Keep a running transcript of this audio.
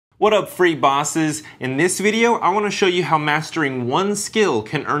What up, free bosses? In this video, I want to show you how mastering one skill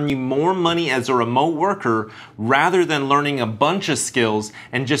can earn you more money as a remote worker rather than learning a bunch of skills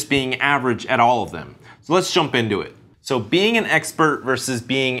and just being average at all of them. So let's jump into it. So being an expert versus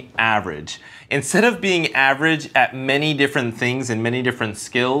being average. Instead of being average at many different things and many different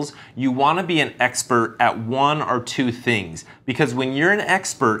skills, you want to be an expert at one or two things. Because when you're an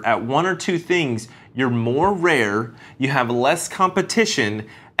expert at one or two things, you're more rare, you have less competition,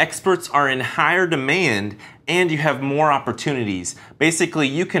 experts are in higher demand, and you have more opportunities. Basically,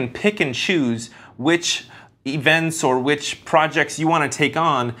 you can pick and choose which events or which projects you want to take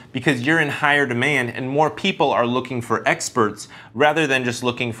on because you're in higher demand and more people are looking for experts rather than just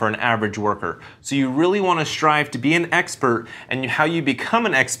looking for an average worker. So you really want to strive to be an expert, and how you become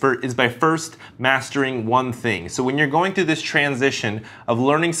an expert is by first mastering one thing. So when you're going through this transition of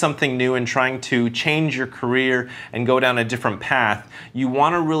learning something new and trying to change your career and go down a different path, you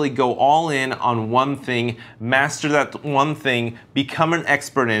want to really go all in on one thing, master that one thing, become an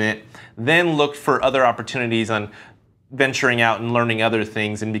expert in it, then look for other opportunities on venturing out and learning other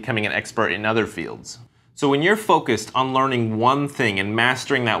things and becoming an expert in other fields. So when you're focused on learning one thing and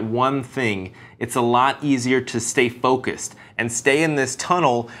mastering that one thing, it's a lot easier to stay focused and stay in this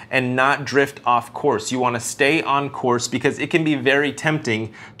tunnel and not drift off course. You want to stay on course because it can be very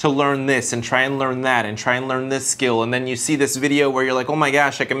tempting to learn this and try and learn that and try and learn this skill, and then you see this video where you're like, oh my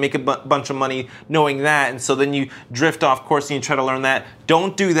gosh, I can make a bunch of money knowing that, and so then you drift off course and you try to learn that.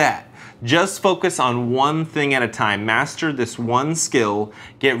 Don't do that. Just focus on one thing at a time. Master this one skill,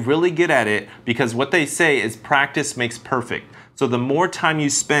 get really good at it, because what they say is practice makes perfect. So the more time you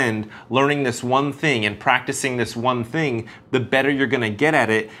spend learning this one thing and practicing this one thing, the better you're gonna get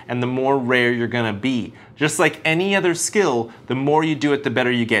at it and the more rare you're gonna be. Just like any other skill, the more you do it, the better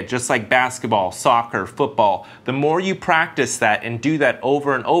you get. Just like basketball, soccer, football, the more you practice that and do that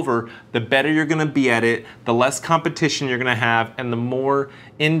over and over, the better you're gonna be at it, the less competition you're gonna have, and the more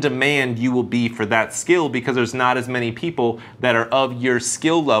in demand you will be for that skill, because there's not as many people that are of your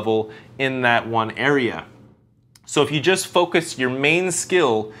skill level in that one area. So if you just focus your main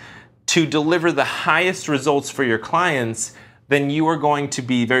skill to deliver the highest results for your clients, then you are going to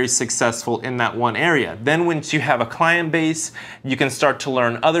be very successful in that one area. Then once you have a client base, you can start to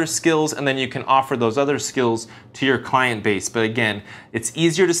learn other skills, and then you can offer those other skills to your client base. But again, it's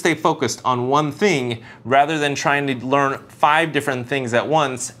easier to stay focused on one thing rather than trying to learn 5 different things at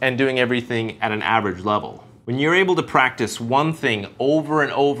once and doing everything at an average level. When you're able to practice one thing over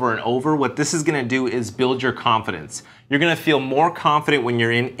and over and over, what this is going to do is build your confidence. You're going to feel more confident when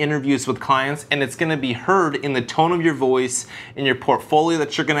you're in interviews with clients, and it's going to be heard in the tone of your voice, in your portfolio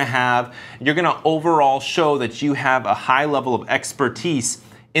that you're going to have. You're going to overall show that you have a high level of expertise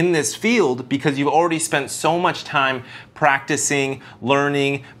in this field because you've already spent so much time practicing,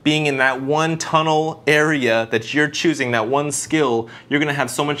 learning, being in that one tunnel area that you're choosing, that one skill. You're gonna have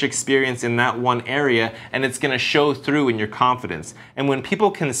so much experience in that one area, and it's gonna show through in your confidence. And when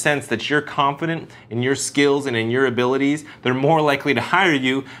people can sense that you're confident in your skills and in your abilities, they're more likely to hire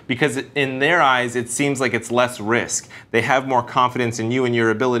you, because in their eyes, it seems like it's less risk. They have more confidence in you and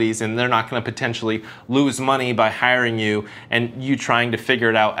your abilities, and they're not gonna potentially lose money by hiring you and you trying to figure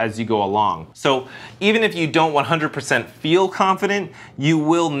it out as you go along. So even if you don't 100% feel confident, you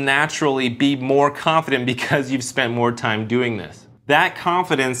will naturally be more confident because you've spent more time doing this. That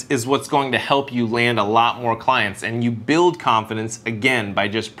confidence is what's going to help you land a lot more clients, and you build confidence again by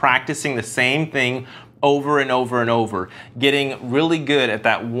just practicing the same thing over and over and over, getting really good at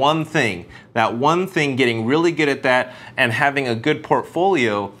that one thing, getting really good at that, and having a good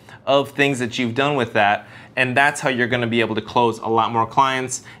portfolio of things that you've done with that. And that's how you're going to be able to close a lot more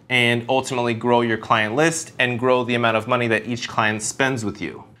clients and ultimately grow your client list and grow the amount of money that each client spends with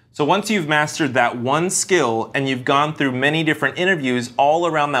you. So once you've mastered that one skill and you've gone through many different interviews all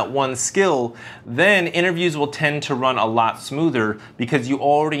around that one skill, then interviews will tend to run a lot smoother because you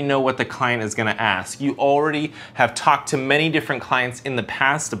already know what the client is going to ask. You already have talked to many different clients in the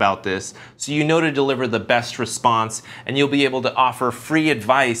past about this, so you know to deliver the best response, and you'll be able to offer free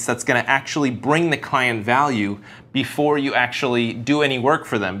advice that's going to actually bring the client value before you actually do any work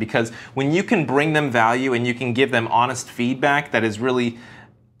for them. Because when you can bring them value and you can give them honest feedback that is really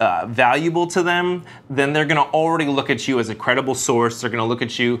valuable to them, then they're gonna already look at you as a credible source. They're gonna look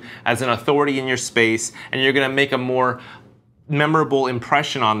at you as an authority in your space, and you're gonna make a more memorable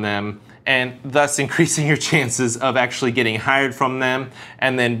impression on them, and thus increasing your chances of actually getting hired from them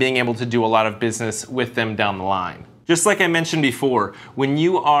and then being able to do a lot of business with them down the line. Just like I mentioned before, when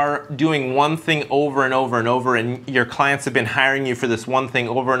you are doing one thing over and over and over, and your clients have been hiring you for this one thing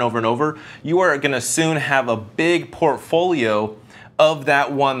over and over and over, you are gonna soon have a big portfolio of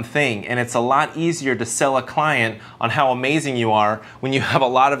that one thing. And it's a lot easier to sell a client on how amazing you are when you have a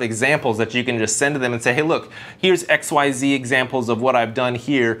lot of examples that you can just send to them and say, hey, look, here's XYZ examples of what I've done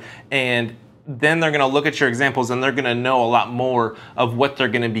here. And then they're gonna look at your examples and they're gonna know a lot more of what they're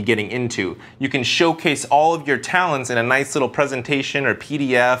gonna be getting into. You can showcase all of your talents in a nice little presentation or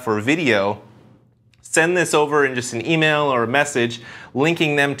PDF or video. Send this over in just an email or a message,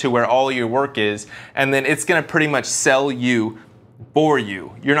 linking them to where all your work is, and then it's gonna pretty much sell you for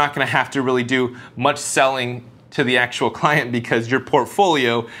you. You're not gonna have to really do much selling to the actual client because your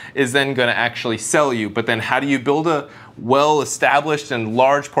portfolio is then gonna actually sell you. But then how do you build a well-established and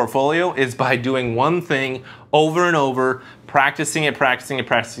large portfolio? Is by doing one thing over and over, practicing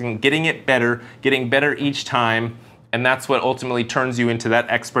it, getting it better, getting better each time. And that's what ultimately turns you into that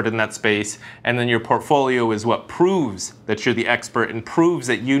expert in that space. And then your portfolio is what proves that you're the expert and proves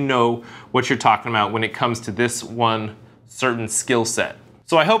that you know what you're talking about when it comes to this one certain skill set.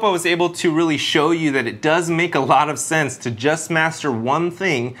 So I hope I was able to really show you that it does make a lot of sense to just master one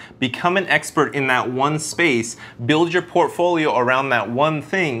thing, become an expert in that one space, build your portfolio around that one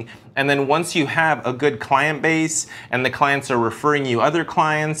thing, and then once you have a good client base and the clients are referring you other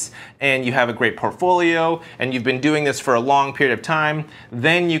clients and you have a great portfolio and you've been doing this for a long period of time,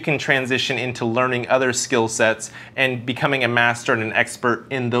 then you can transition into learning other skill sets and becoming a master and an expert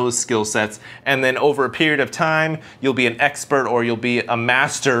in those skill sets. And then over a period of time, you'll be an expert or you'll be a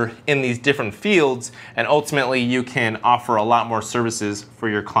master in these different fields, and ultimately you can offer a lot more services for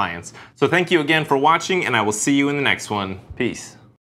your clients. So thank you again for watching, and I will see you in the next one. Peace.